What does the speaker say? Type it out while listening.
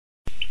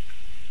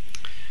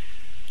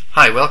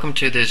Hi, welcome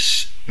to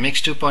this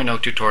Mix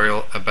 2.0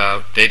 tutorial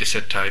about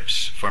dataset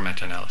types for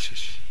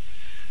meta-analysis.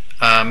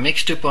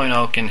 Mix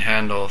 2.0 can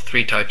handle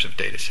three types of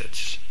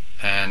datasets,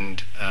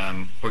 and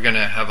we're going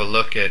to have a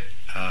look at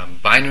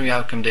binary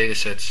outcome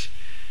datasets,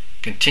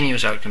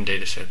 continuous outcome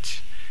datasets,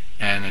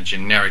 and a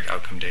generic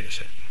outcome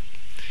dataset.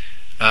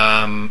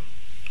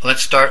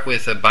 Let's start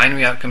with a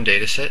binary outcome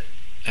dataset,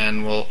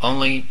 and we'll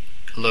only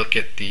look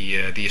at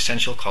the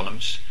essential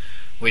columns,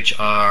 which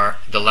are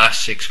the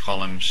last 6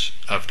 columns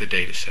of the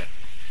dataset,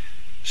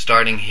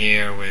 starting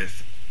here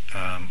with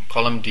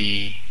column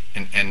D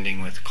and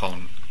ending with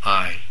column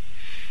I.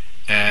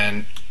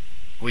 And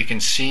we can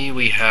see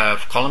we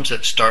have columns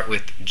that start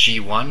with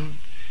G1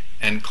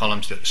 and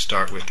columns that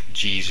start with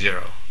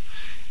G0.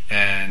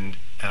 And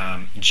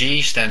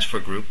G stands for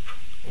group,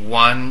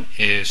 1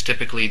 is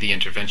typically the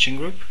intervention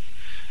group,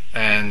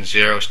 and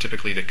 0 is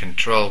typically the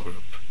control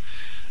group.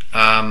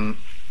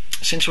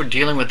 Since we're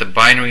dealing with the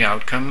binary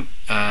outcome,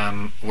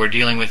 we're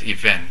dealing with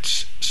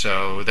events.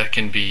 So that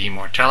can be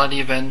mortality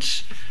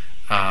events,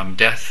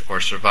 death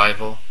or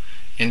survival.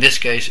 In this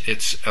case,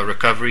 it's a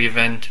recovery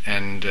event,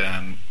 and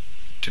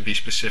to be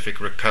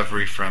specific,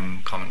 recovery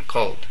from common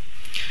cold.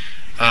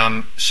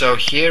 So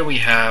here we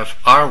have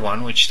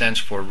R1, which stands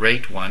for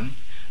rate 1,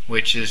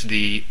 which is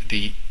the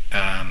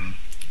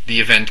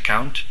event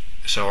count.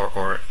 So,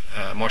 or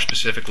more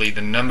specifically,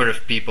 the number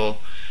of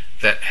people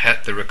that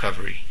had the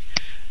recovery.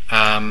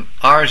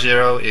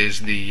 R0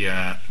 is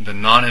the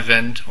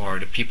non-event, or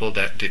the people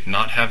that did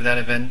not have that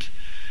event,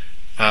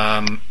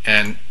 and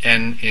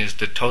N is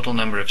the total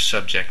number of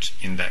subjects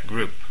in that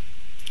group.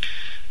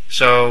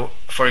 So,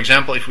 for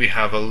example, if we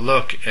have a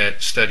look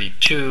at study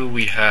 2,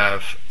 we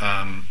have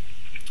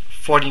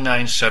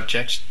 49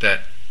 subjects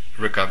that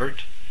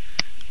recovered.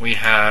 We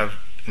have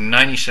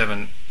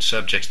 97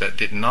 subjects that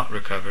did not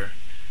recover,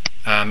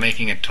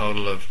 making a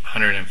total of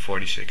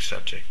 146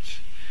 subjects.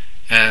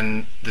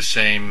 And the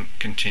same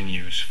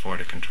continues for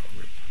the control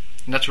group.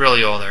 And that's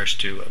really all there is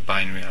to a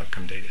binary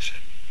outcome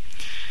dataset.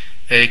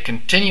 A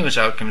continuous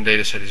outcome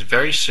dataset is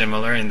very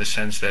similar in the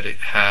sense that it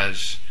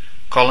has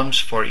columns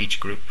for each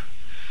group.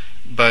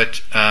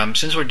 But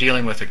since we're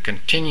dealing with a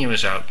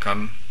continuous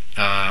outcome,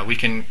 we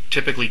can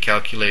typically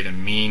calculate a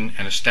mean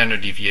and a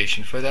standard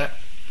deviation for that.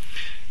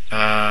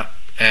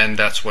 And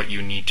that's what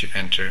you need to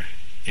enter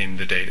in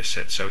the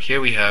dataset. So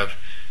here we have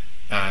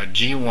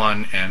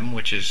G1M,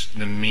 which is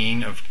the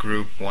mean of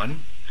group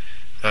 1,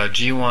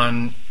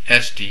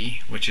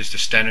 G1SD, which is the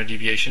standard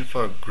deviation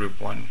for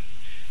group 1,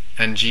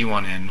 and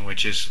G1N,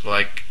 which is,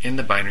 like in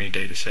the binary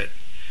dataset,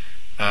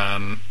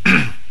 the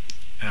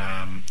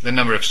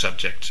number of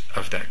subjects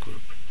of that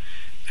group.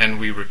 And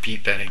we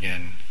repeat that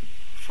again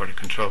for the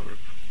control group.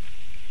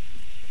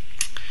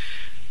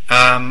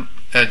 A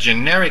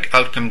generic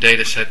outcome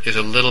dataset is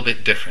a little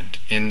bit different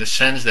in the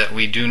sense that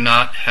we do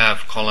not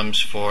have columns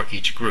for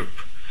each group.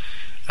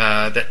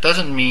 That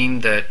doesn't mean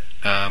that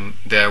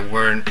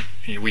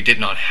we did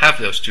not have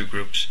those two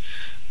groups,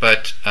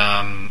 but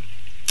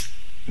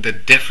the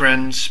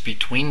difference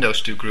between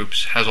those two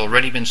groups has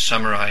already been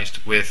summarized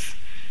with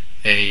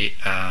a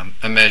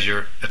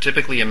measure,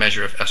 typically a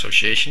measure of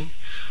association,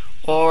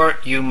 or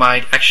you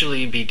might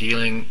actually be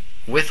dealing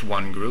with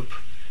one group,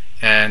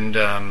 and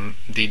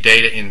the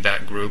data in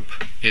that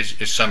group is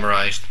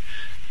summarized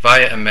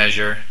via a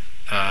measure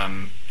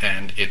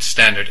and its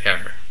standard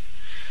error.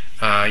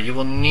 You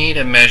will need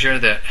a measure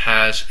that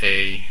has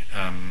a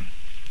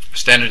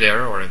standard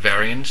error or a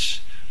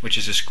variance, which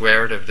is a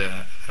square of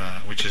the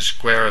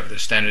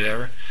standard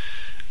error.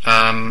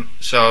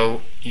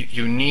 So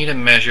you need a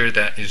measure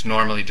that is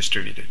normally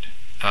distributed.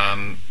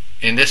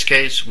 In this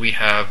case, we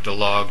have the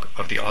log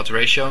of the odds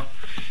ratio.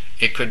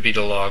 It could be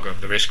the log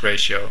of the risk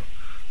ratio,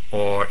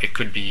 or it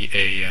could be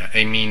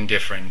a mean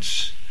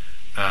difference.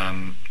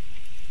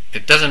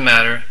 It doesn't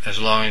matter as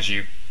long as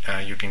you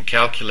can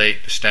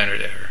calculate the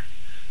standard error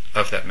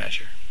of that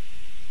measure.